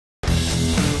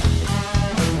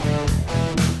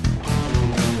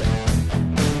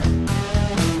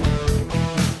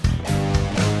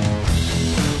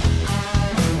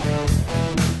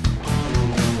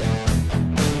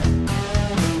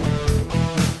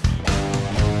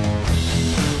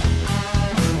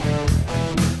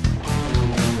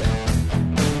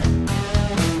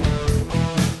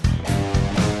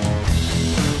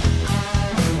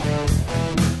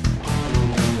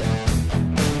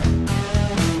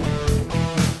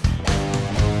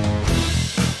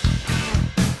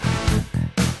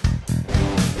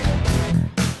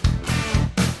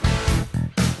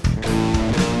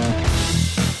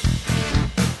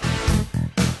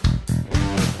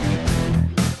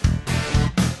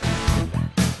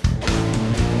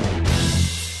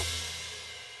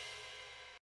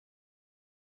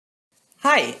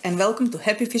Hi, and welcome to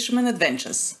Happy Fisherman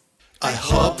Adventures. I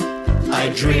hope, I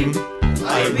dream,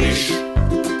 I wish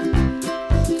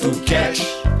to catch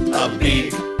a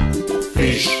big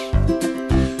fish,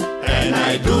 and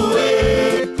I do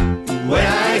it when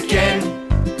I can.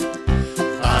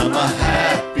 I'm a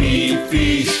happy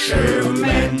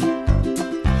fisherman,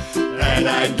 and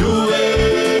I do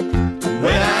it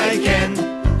when I can.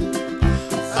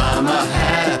 I'm a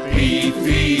happy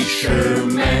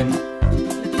fisherman.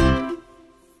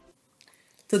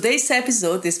 Today's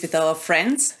episode is with our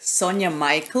friends Sonia,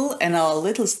 Michael, and our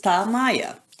little star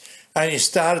Maya. And you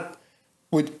start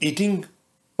with eating,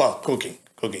 cooking.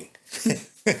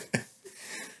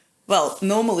 Well,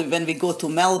 normally when we go to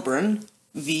Melbourne,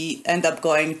 we end up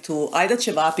going to either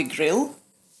Cevapi Grill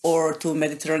or to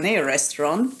Mediterranean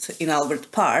restaurant in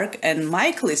Albert Park, and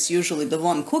Michael is usually the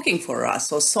one cooking for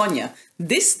us, or Sonia.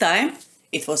 This time,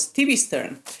 it was Tivi's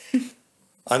turn.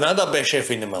 Another best chef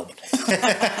in Melbourne.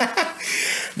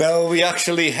 Now, we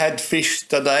actually had fish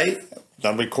today.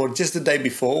 That we caught just the day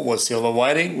before was silver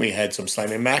whiting. We had some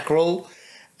slimy mackerel,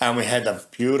 and we had a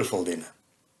beautiful dinner.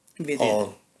 We did.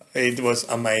 Oh, it was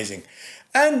amazing.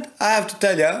 And I have to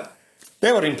tell you,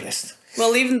 they were impressed.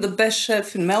 Well, even the best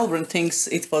chef in Melbourne thinks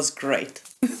it was great.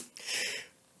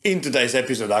 In today's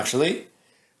episode, actually,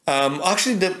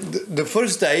 the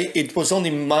first day, it was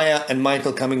only Maya and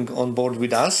Michael coming on board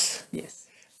with us. Yes.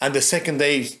 And the second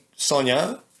day,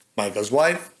 Sonia, Michael's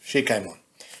wife, she came on.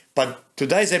 But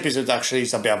today's episode actually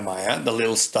is about Maya, the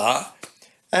little star,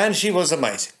 and she was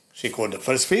amazing. She caught the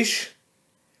first fish,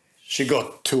 she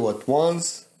got 2 at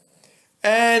once,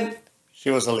 and she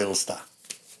was a little star.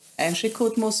 And she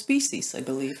caught more species, I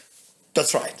believe.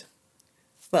 That's right.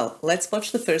 Well, let's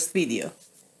watch the first video.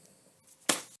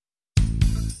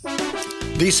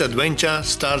 This adventure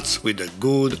starts with a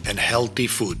good and healthy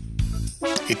food.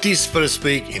 It is first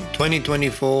week in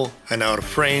 2024 and our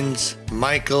friends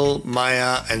Michael,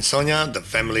 Maya and Sonia, the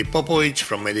family Popovic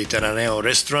from Mediterranean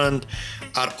restaurant,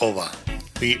 are over.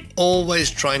 We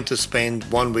always trying to spend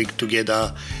 1 week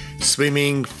together,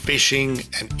 swimming, fishing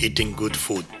and eating good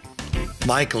food.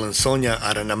 Michael and Sonia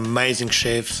are an amazing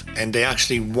chefs and they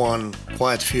actually won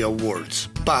quite a few awards.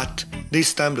 But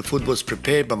this time the food was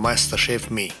prepared by Master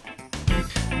Chef me.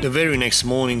 The very next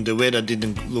morning the weather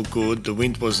didn't look good, the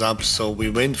wind was up, so we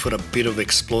went for a bit of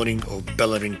exploring of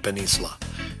Bellarine Peninsula.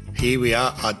 Here we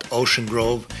are at Ocean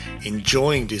Grove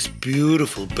enjoying this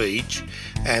beautiful beach,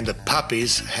 and the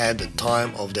puppies had the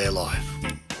time of their life.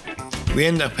 We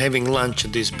ended up having lunch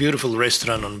at this beautiful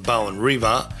restaurant on Bowen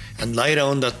River, and later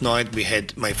on that night we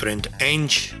had my friend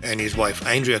Ange and his wife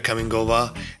Andrea coming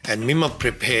over, and Mima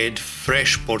prepared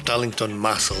fresh Port Ellington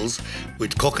mussels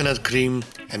with coconut cream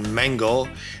and mango,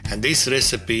 and this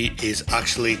recipe is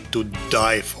actually to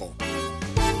die for.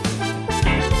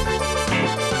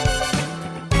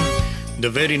 The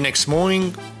very next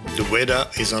morning the weather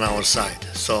is on our side,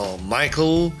 so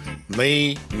Michael,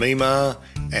 me, Mima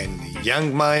and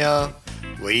young Maya,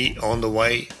 we on the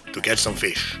way to get some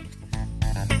fish.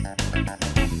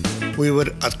 We were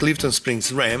at Clifton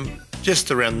Springs Ramp just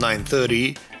around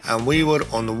 9:30 and we were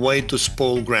on the way to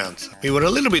Spoil Grounds. We were a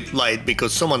little bit late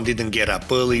because someone didn't get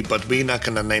up early, but we're not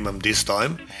gonna name them this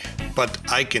time. But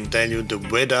I can tell you the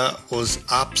weather was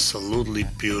absolutely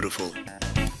beautiful.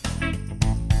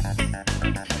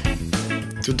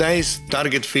 Today's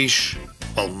target fish,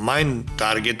 well, mine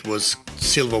target was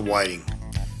silver whiting.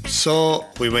 So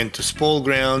we went to Spoil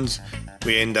Grounds,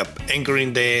 we end up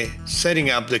anchoring there, setting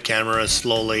up the camera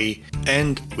slowly,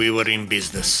 and we were in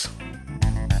business.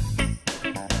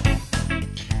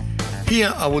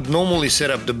 Here I would normally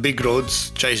set up the big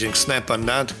rods, chasing snapper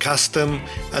nut, custom,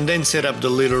 and then set up the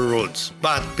little rods.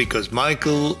 But because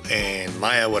Michael and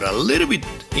Maya were a little bit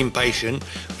impatient,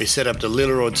 we set up the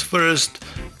little rods first,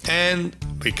 and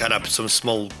we cut up some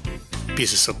small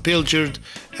pieces of pilchard,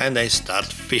 and they start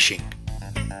fishing.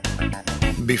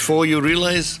 Before you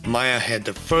realize, Maya had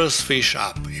the first fish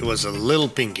up. It was a little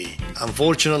pinky.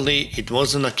 Unfortunately, it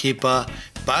wasn't a keeper,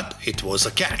 but it was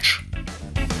a catch.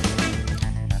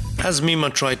 As Mima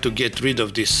tried to get rid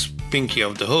of this pinky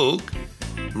off the hook,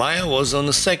 Maya was on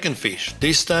the second fish.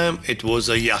 This time it was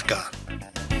a yucca.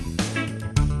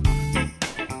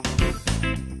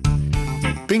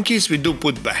 Pinkies we do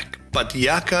put back, but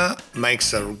yucca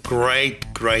makes a great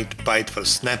bite for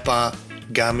snapper,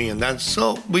 gummy and that,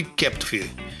 so we kept few.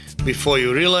 Before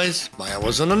you realize, Maya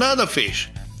was on another fish.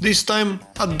 This time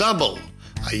a double,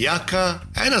 a yucca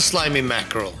and a slimy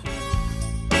mackerel.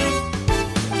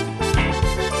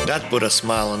 That put a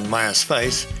smile on Maya's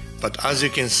face, but as you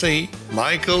can see,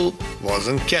 Michael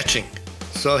wasn't catching,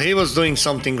 so he was doing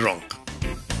something wrong.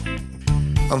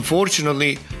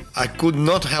 Unfortunately, I could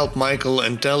not help Michael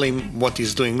and tell him what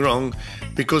he's doing wrong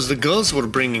because the girls were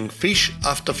bringing fish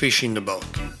after fish in the boat.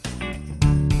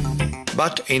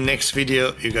 But in next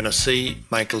video you're gonna see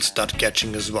Michael start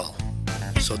catching as well.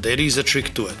 So there is a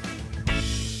trick to it.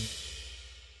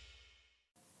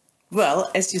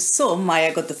 Well, as you saw,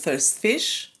 Maya got the first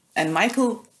fish and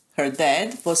Michael, her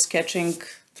dad, was catching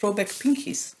throwback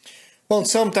pinkies. Well,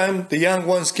 sometimes the young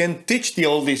ones can teach the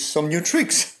oldies some new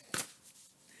tricks.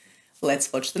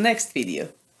 Let's watch the next video.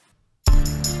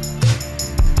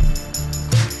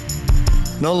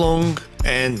 Not long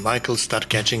and Michael started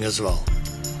catching as well.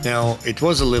 Now it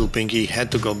was a little pinky,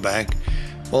 had to go back.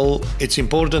 Well, it's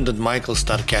important that Michael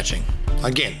started catching.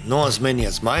 Again, not as many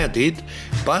as Maya did,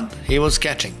 but he was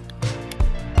catching.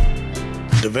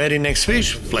 The very next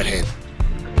fish, flathead.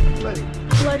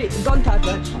 Let it, don't touch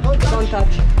it, don't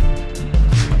touch.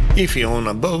 If you own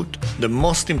a boat, the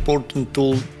most important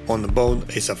tool on the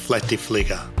boat is a flatty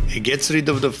flicker. It gets rid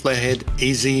of the flathead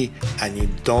easy and you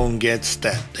don't get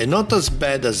stabbed. They're not as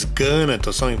bad as gurnet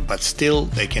or something, but still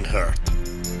they can hurt.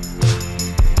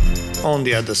 On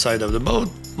the other side of the boat,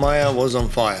 Maya was on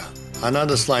fire.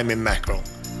 Another slimy mackerel.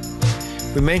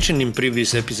 We mentioned in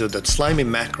previous episode that slimy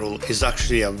mackerel is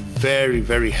actually a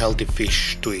very healthy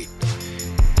fish to eat.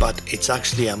 But it's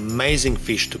actually an amazing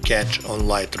fish to catch on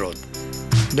light rod.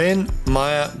 Then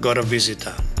Maya got a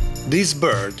visitor. This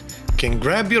bird can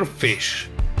grab your fish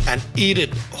and eat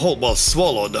it whole, well,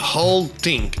 swallow the whole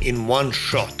thing in one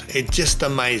shot. It's just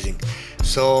amazing.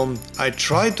 So I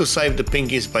tried to save the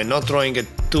pinkies by not throwing it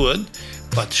to it,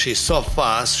 but she's so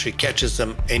fast, she catches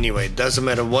them anyway. Doesn't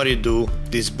matter what you do,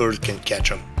 this bird can catch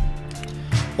them.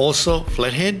 Also,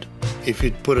 flathead, if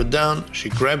you put it down, she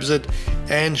grabs it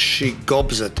and she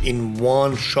gobs it in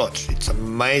one shot. It's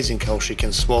amazing how she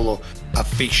can swallow a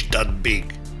fish that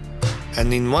big.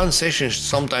 And in one session,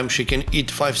 sometimes she can eat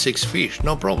 5-6 fish,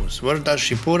 no problems. Where does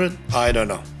she put it? I don't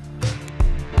know.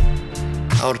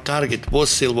 Our target was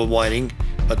silver whiting,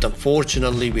 but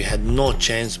unfortunately we had no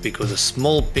chance because the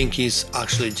small pinkies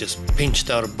actually just pinched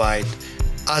our bite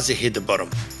as it hit the bottom.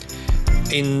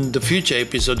 In the future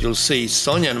episode you'll see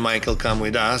Sonia and Michael come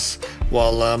with us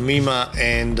while Mima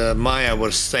and Maya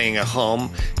were staying at home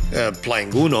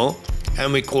playing Uno,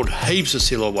 and we caught heaps of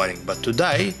silver whiting, but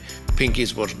today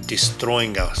pinkies were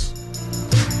destroying us.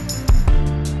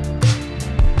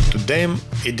 To them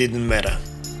it didn't matter.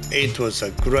 It was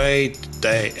a great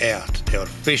day out. They were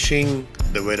fishing,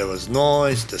 the weather was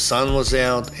nice, the sun was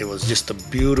out, it was just a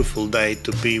beautiful day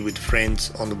to be with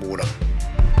friends on the water.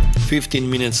 15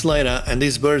 minutes later and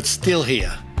this bird's still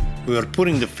here. We were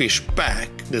putting the fish back,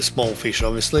 the small fish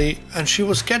obviously, and she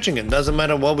was catching it. Doesn't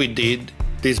matter what we did,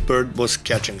 this bird was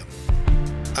catching them.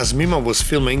 As Mima was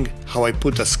filming how I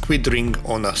put a squid ring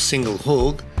on a single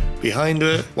hook, behind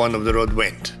her one of the rod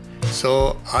went.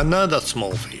 So another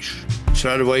small fish.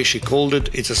 Straight away she called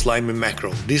it, it's a slimy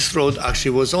mackerel. This rod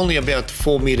actually was only about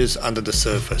 4 meters under the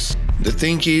surface. The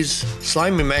thing is,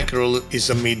 slimy mackerel is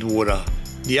a mid-water.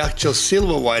 The actual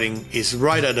silver whiting is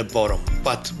right at the bottom,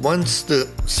 but once the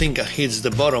sinker hits the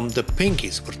bottom, the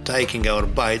pinkies were taking our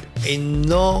bite in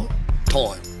no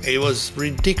time. It was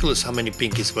ridiculous how many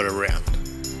pinkies were around.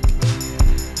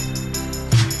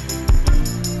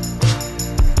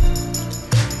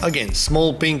 Again,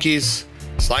 small pinkies,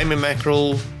 slimy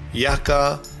mackerel,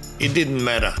 yakka, it didn't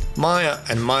matter. Maya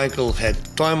and Michael had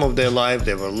time of their life,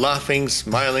 they were laughing,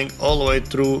 smiling all the way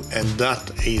through, and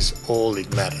that is all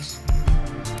it matters.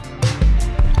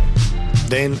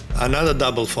 Then another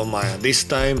double for Maya, this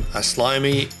time a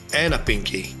slimy and a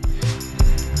pinky.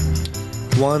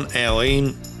 1 hour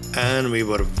in and we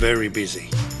were very busy.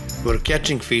 We were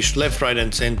catching fish left, right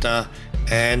and center,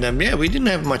 and yeah, we didn't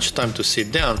have much time to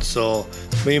sit down, so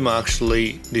Mima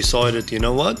actually decided, you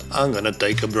know what, I'm gonna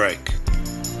take a break.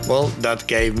 Well, that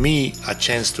gave me a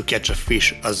chance to catch a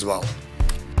fish as well.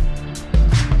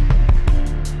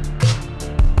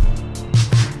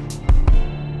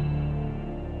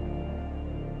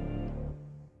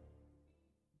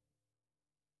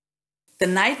 The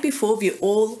night before we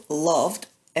all loved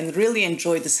and really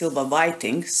enjoyed the silver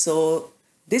whiting, so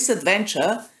this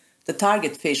adventure, the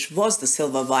target fish was the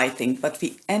silver whiting, but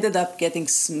we ended up getting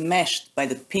smashed by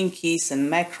the pinkies and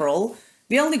mackerel.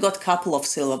 We only got a couple of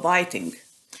silver whiting.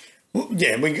 Well,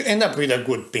 yeah, we end up with a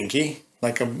good pinky.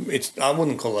 Like I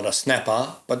wouldn't call it a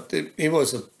snapper, but it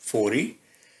was a 40.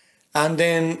 And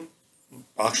then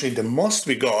actually the most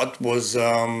we got was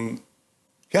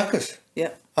yakkas.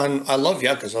 Yeah. And I love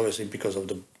yakkas obviously because of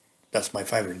that's my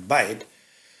favorite bait.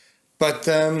 But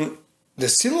the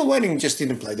silver whiting just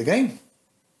didn't play the game.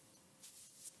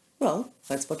 Well,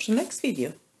 let's watch the next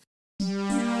video.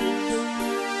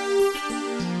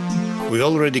 We're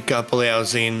already a couple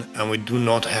hours in and we do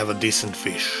not have a decent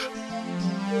fish.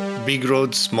 Big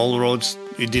rods, small rods,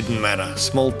 it didn't matter.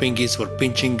 Small pinkies were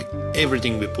pinching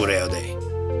everything we put out there.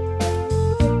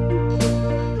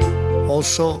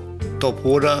 Also, top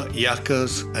water,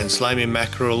 yuccas and slimy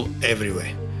mackerel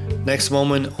everywhere. Next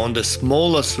moment, on the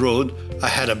smallest rod, I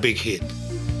had a big hit.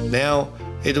 Now,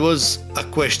 it was a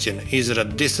question, is it a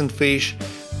decent fish,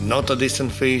 not a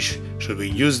decent fish, should we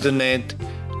use the net,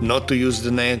 not to use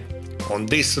the net? On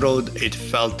this rod, it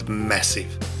felt massive.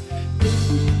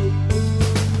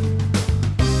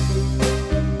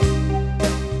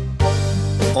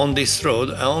 On this rod,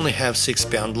 I only have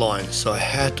 6-pound line, so I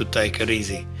had to take it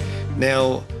easy.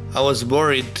 Now, I was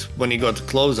worried when he got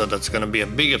closer that's gonna be a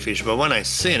bigger fish, but when I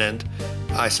seen it,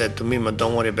 I said to Mima,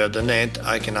 don't worry about the net,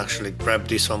 I can actually grab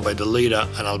this one by the leader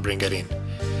and I'll bring it in.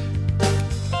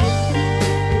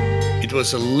 It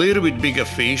was a little bit bigger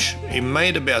fish, it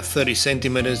made about 30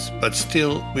 centimeters, but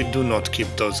still we do not keep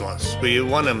those ones. We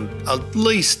want them at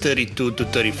least 32 to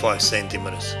 35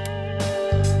 centimeters.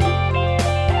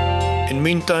 In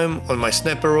meantime, on my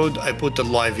snapper rod, I put a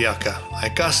live yucca. I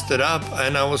cast it up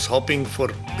and I was hoping for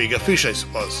bigger fish, I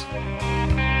suppose.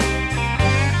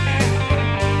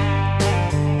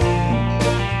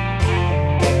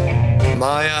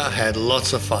 Maya had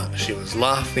lots of fun. She was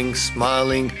laughing,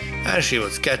 smiling, and she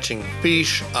was catching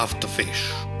fish after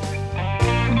fish.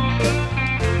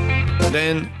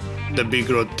 Then the big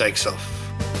rod takes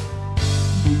off.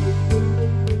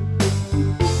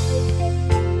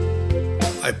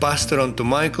 I passed it on to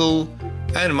Michael,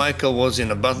 and Michael was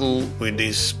in a battle with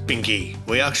this pinky.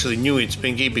 We actually knew it's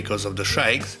pinky because of the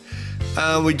shakes.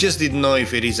 We just didn't know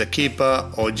if it is a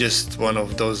keeper or just one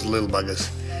of those little buggers.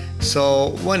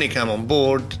 So when he came on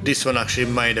board, this one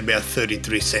actually made about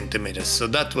 33 centimeters. So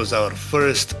that was our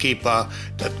first keeper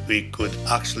that we could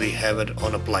actually have it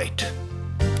on a plate.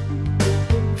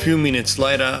 A few minutes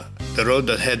later, the rod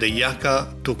that had the yucca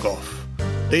took off.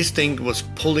 This thing was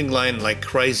pulling line like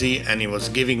crazy and he was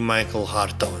giving Michael a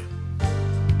hard time.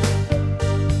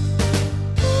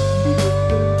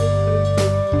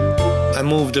 I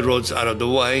moved the rods out of the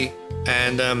way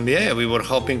and yeah, we were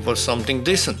hoping for something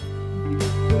decent.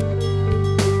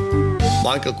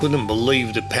 Michael couldn't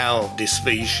believe the power of this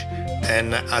fish,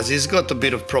 and as he's got a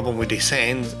bit of problem with his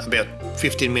hands, about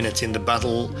 15 minutes in the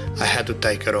battle, I had to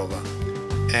take it over.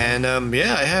 And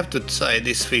yeah, I have to say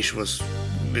this fish was,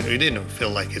 we didn't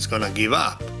feel like it's gonna give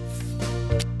up.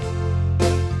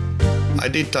 I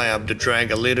did tie up the drag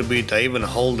a little bit, I even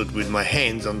hold it with my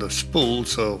hands on the spool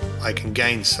so I can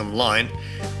gain some line,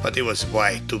 but it was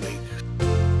way too big.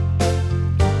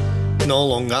 Not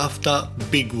long after,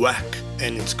 big whack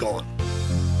and it's gone.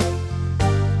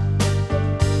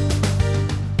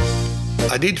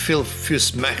 I did feel a few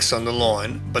smacks on the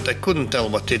line, but I couldn't tell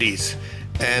what it is.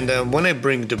 And when I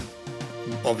bring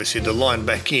obviously the line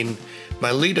back in,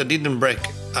 my leader didn't break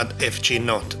at FG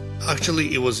knot.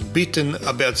 Actually, it was bitten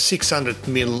about 600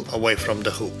 mil away from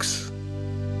the hooks.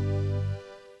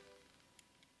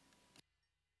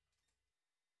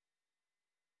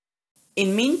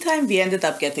 In meantime, we ended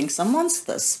up getting some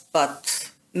monsters,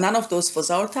 but none of those was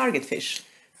our target fish.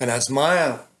 And as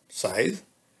Maya said,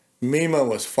 Mima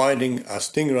was fighting a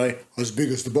stingray as big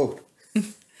as the boat.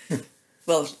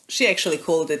 Well, she actually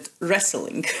called it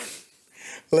wrestling.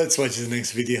 Let's watch the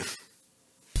next video.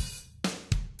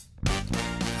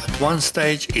 At one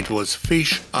stage it was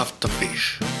fish after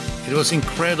fish. It was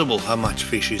incredible how much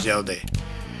fish is out there.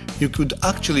 You could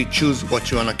actually choose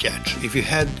what you want to catch. If you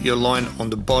had your line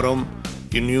on the bottom,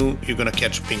 you knew you're going to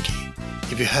catch pinky.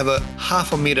 If you have a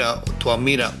half a meter to a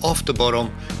meter off the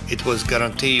bottom, it was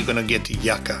guaranteed you're going to get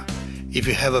yucca. If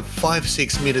you have a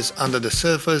 5-6 meters under the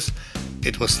surface,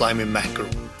 it was slimy mackerel.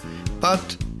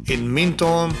 But in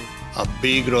meantime, a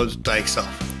big rod takes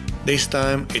off. This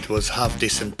time it was half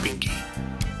decent pinky.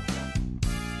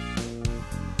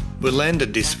 We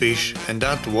landed this fish and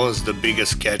that was the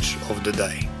biggest catch of the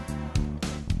day.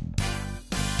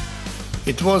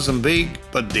 It wasn't big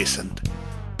but decent.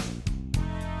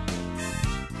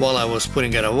 While I was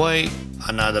putting it away,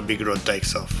 another big rod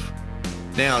takes off.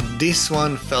 Now this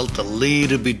one felt a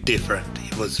little bit different.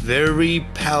 It was very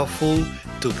powerful,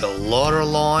 took a lot of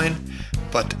line,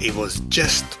 but it was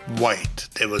just white.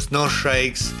 There was no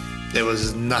shakes, there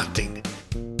was nothing.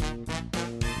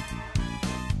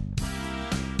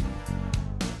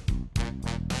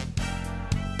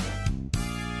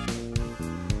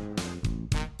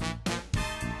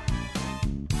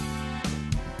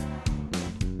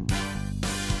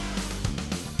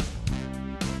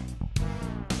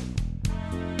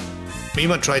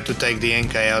 Mima tried to take the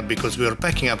anchor out because we were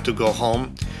packing up to go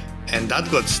home and that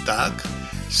got stuck.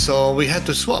 So we had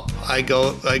to swap. I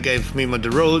gave Mima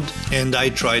the rod and I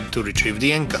tried to retrieve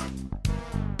the anchor.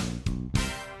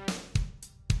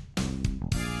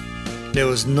 There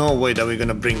was no way that we're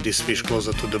gonna bring this fish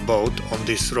closer to the boat on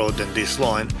this rod and this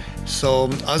line. So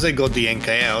as I got the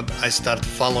anchor out, I started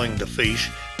following the fish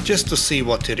just to see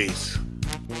what it is.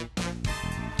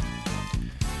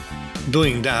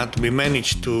 Doing that, we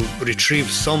managed to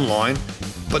retrieve some line,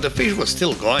 but the fish was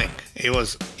still going. It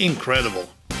was incredible.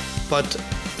 But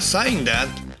saying that,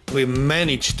 we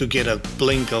managed to get a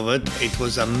blink of it. It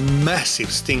was a massive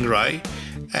stingray,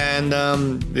 and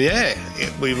yeah,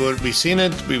 we seen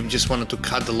it. We just wanted to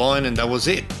cut the line, and that was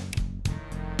it.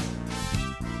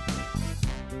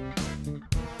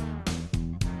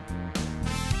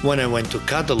 When I went to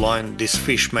cut the line, this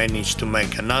fish managed to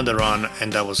make another run,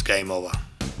 and that was game over.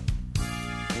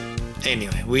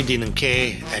 Anyway, we didn't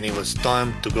care, and it was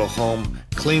time to go home,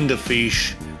 clean the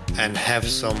fish, and have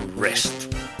some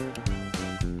rest.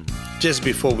 Just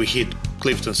before we hit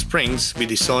Clifton Springs, we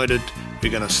decided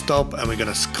we're gonna stop and we're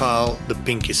gonna scull the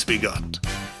pinkies we got.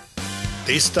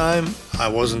 This time, I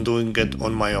wasn't doing it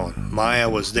on my own. Maya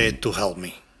was there to help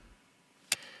me.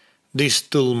 This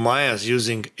tool Maya's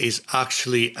using is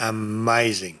actually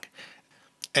amazing,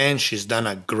 and she's done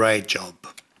a great job.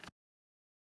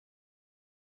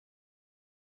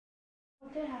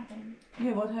 What did happen?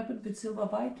 Yeah, what happened with silver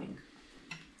whiting?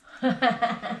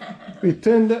 We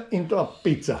turned it into a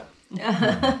pizza.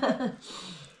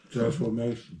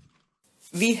 Transformation.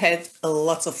 We had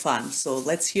lots of fun, so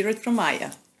let's hear it from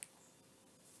Maya.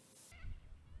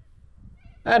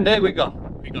 And there we go.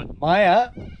 We got Maya,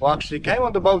 who actually came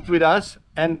on the boat with us,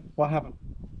 and what happened?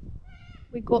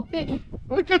 We got fish.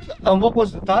 And what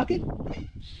was the target?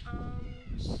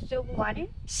 Silver whiting.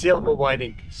 Silver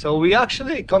whiting. So we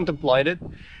actually contemplated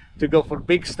to go for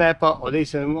big snapper or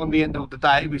this, and on the end of the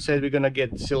day we said we're gonna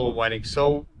get silver whiting.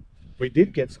 So we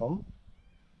did get some.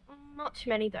 Not too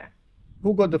many though.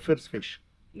 Who got the first fish?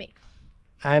 Me.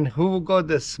 And who got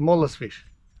the smallest fish?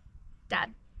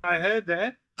 Dad. I heard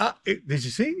that. Did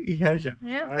you see? He heard you.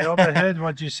 Yeah. I overheard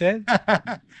what you said.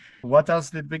 What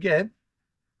else did we get?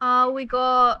 We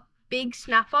got big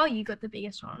snapper. You got the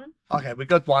biggest one. Okay, we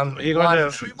got one. You got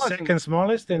the Three wasn't- second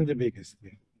smallest and the biggest.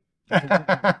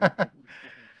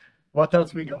 What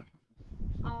else we got?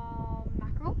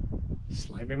 Mackerel.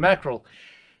 Slimy mackerel.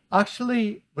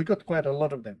 Actually, we got quite a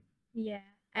lot of them. Yeah.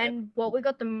 And what we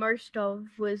got the most of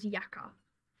was yakka.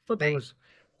 For There bait. was,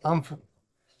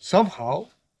 somehow,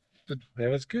 That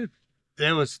was good.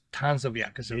 there was tons of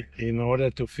yakas. In order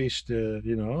to fish the,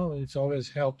 it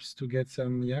always helps to get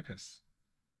some yakas.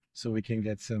 So we can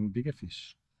get some bigger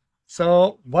fish.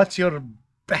 So, what's your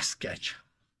best catch?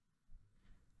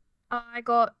 I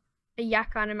got a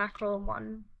yakka and a mackerel and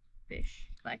one fish.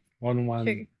 Like One.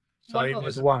 two. So One it hook.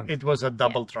 was one. It was a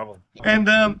double trouble. And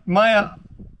Maya,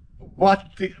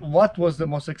 what was the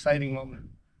most exciting moment?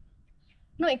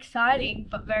 Not exciting,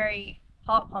 but very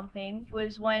heart pumping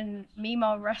was when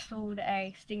Mima wrestled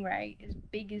a stingray as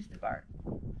big as the boat.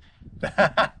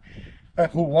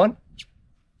 Who won?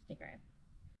 Stingray.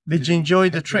 Did you enjoy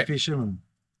the The trip? fisherman.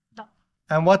 No.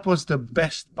 And what was the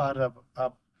best part of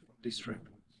this trip?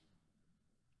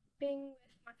 Being with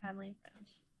my family and friends.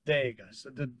 There you go. So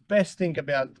the best thing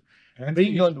about And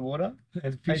being fish. on the water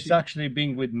And is fishing. actually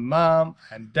being with Mom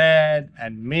and Dad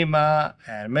and Mima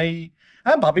and me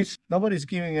and puppies. Nobody's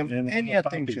giving them And any the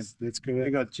attention. puppies. That's We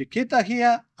correct. got Chiquita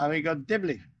here and we got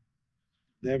Debly.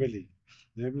 Debbie,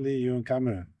 you on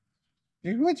camera.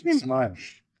 What's me? Smile.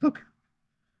 Look.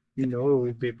 You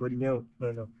know, people know.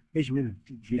 No.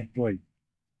 Good boy.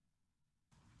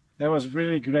 That was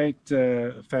really great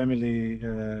family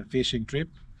fishing trip.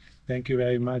 Thank you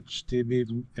very much, Tibi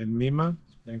and Mima.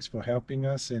 Thanks for helping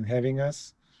us and having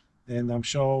us. And I'm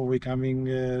sure we're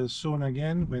coming soon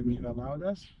again when you allowed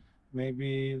us.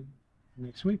 Maybe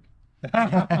next week.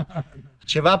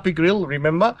 Cevapi Grill,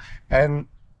 remember? And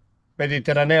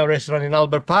Mediterraneo restaurant in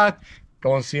Albert Park.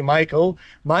 Go and see Michael.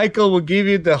 Michael will give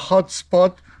you the hot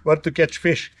spot where to catch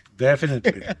fish.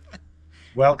 Definitely.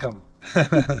 Welcome.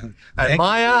 And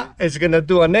Maya is going to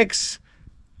do a next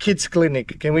kids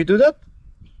clinic. Can we do that?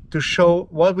 To show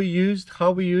what we used,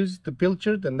 how we used the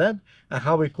pilchard and that, and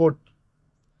how we caught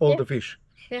all the fish.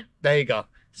 Yeah. There you go.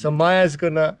 So Maya's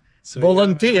going to So you're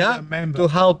volunteer another member. to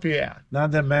help you out.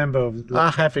 Another member of the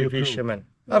A happy your crew. fisherman.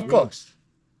 Of course.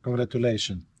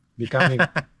 Congratulations. Becoming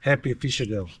happy fisher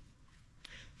girl.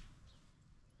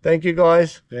 Thank you,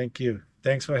 guys. Thank you.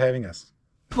 Thanks for having us.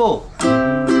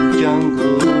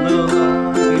 Jungle,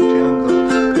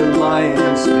 the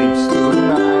lion sleeps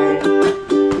tonight.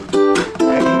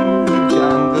 In the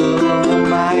jungle, the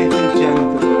mighty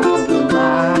jungle, the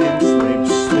lion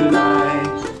sleeps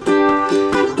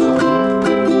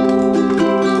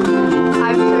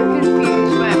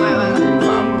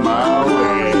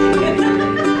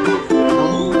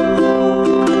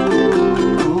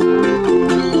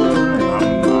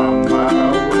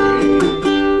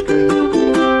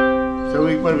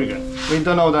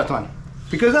don't know that one.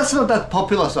 Because that's not that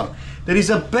popular song. There is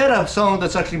a better song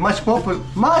that's actually much more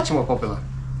popular.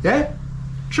 Yeah?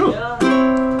 True. Yeah.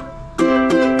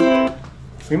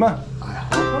 Mima? I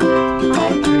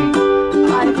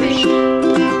fish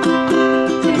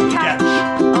to catch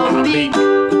a big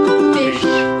fish.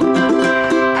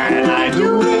 And I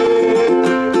do it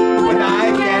when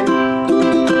I can.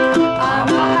 I'm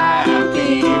a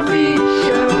happy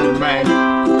fisherman.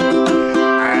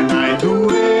 And I do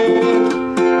it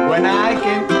when I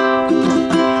can.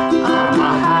 I'm a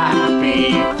happy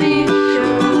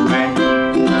fisherman.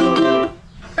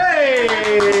 Hey!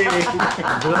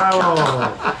 Bravo!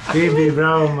 Phoebe,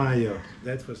 bravo, Mayo.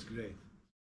 That was great.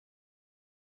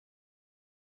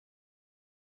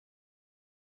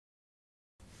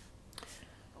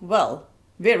 Well,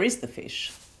 where is the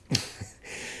fish?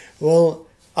 Well,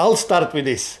 I'll start with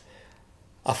this.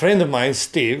 A friend of mine,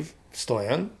 Steve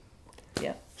Stoyan,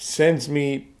 Yeah. sends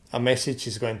me a message.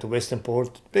 He's going to Western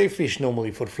Port. They fish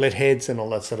normally for flatheads and all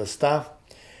that sort of stuff.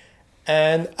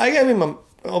 And I gave him,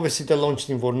 obviously they launched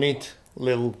in Vornit,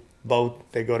 little boat,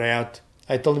 they got out.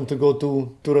 I told him to go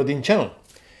to Turadin Channel.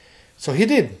 So he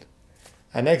did.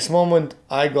 And next moment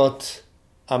I got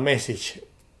a message.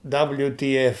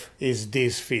 WTF is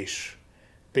this fish?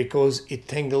 Because it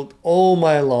tangled all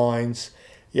my lines.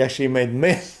 He actually made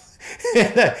mess.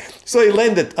 So he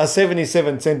landed a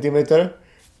 77 centimeter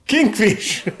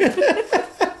kingfish.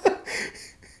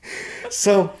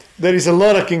 So there is a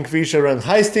lot of kingfish around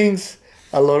Hastings,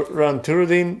 a lot around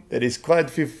Turadin. There is quite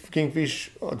a few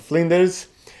kingfish on Flinders.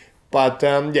 But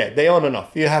yeah, they on and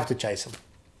off. You have to chase them.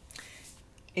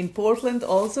 In Portland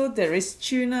also there is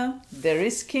tuna, there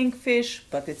is kingfish,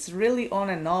 but it's really on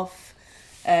and off.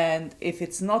 And if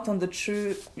it's not on the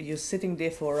true, you're sitting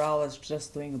there for hours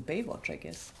just doing a baywatch, I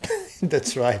guess.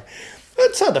 That's right.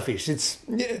 It's other fish. It's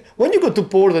when you go to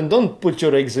Portland, don't put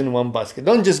your eggs in one basket.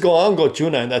 Don't just go on, go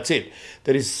tuna, and that's it.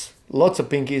 There is lots of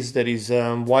pinkies. There is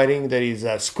whiting. There is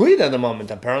squid at the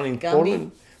moment. Apparently in Gummy.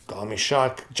 Portland, gummy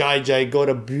shark. Jai got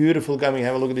a beautiful gummy.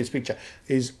 Have a look at this picture.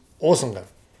 It's awesome gummy.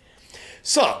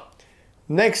 So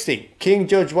next thing, King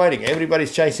George whiting.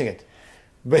 Everybody's chasing it.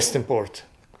 Western Port,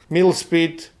 Middle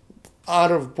Speed,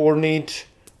 out of Portneat,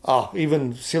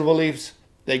 even silver leaves.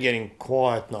 They're getting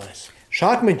quite nice.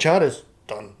 Sharkman charters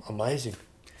done amazing.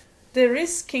 There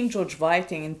is King George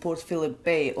whiting in Port Phillip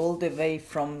Bay all the way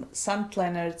from St.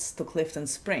 Leonard's to Clifton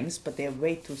Springs, but they're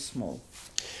way too small.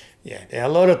 Yeah, there are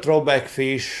a lot of throwback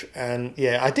fish, and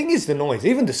yeah, I think it's the noise.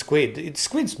 Even the squid,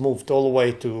 squid's moved all the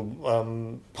way to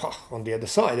on the other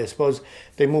side. I suppose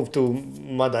they moved to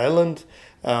Mud Island.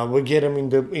 We get them in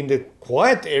the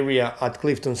quiet area at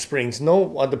Clifton Springs,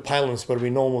 no at the pylons where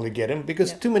we normally get them,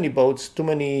 because too many boats, too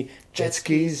many jet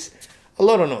skis, a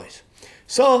lot of noise.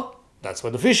 So that's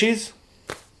where the fish is.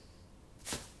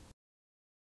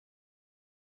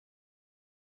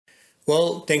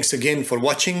 Well, thanks again for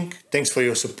watching. Thanks for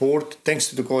your support. Thanks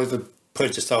to the guys that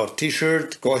purchased our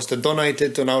t-shirt, guys that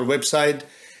donated on our website.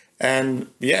 And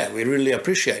yeah, we really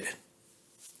appreciate it.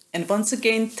 And once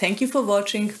again, thank you for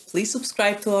watching. Please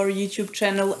subscribe to our YouTube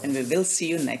channel and we will see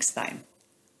you next time.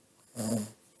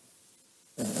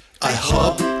 I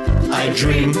hope, I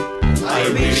dream, I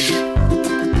wish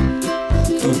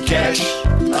to catch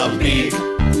a big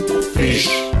fish.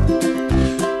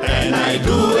 And I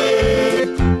do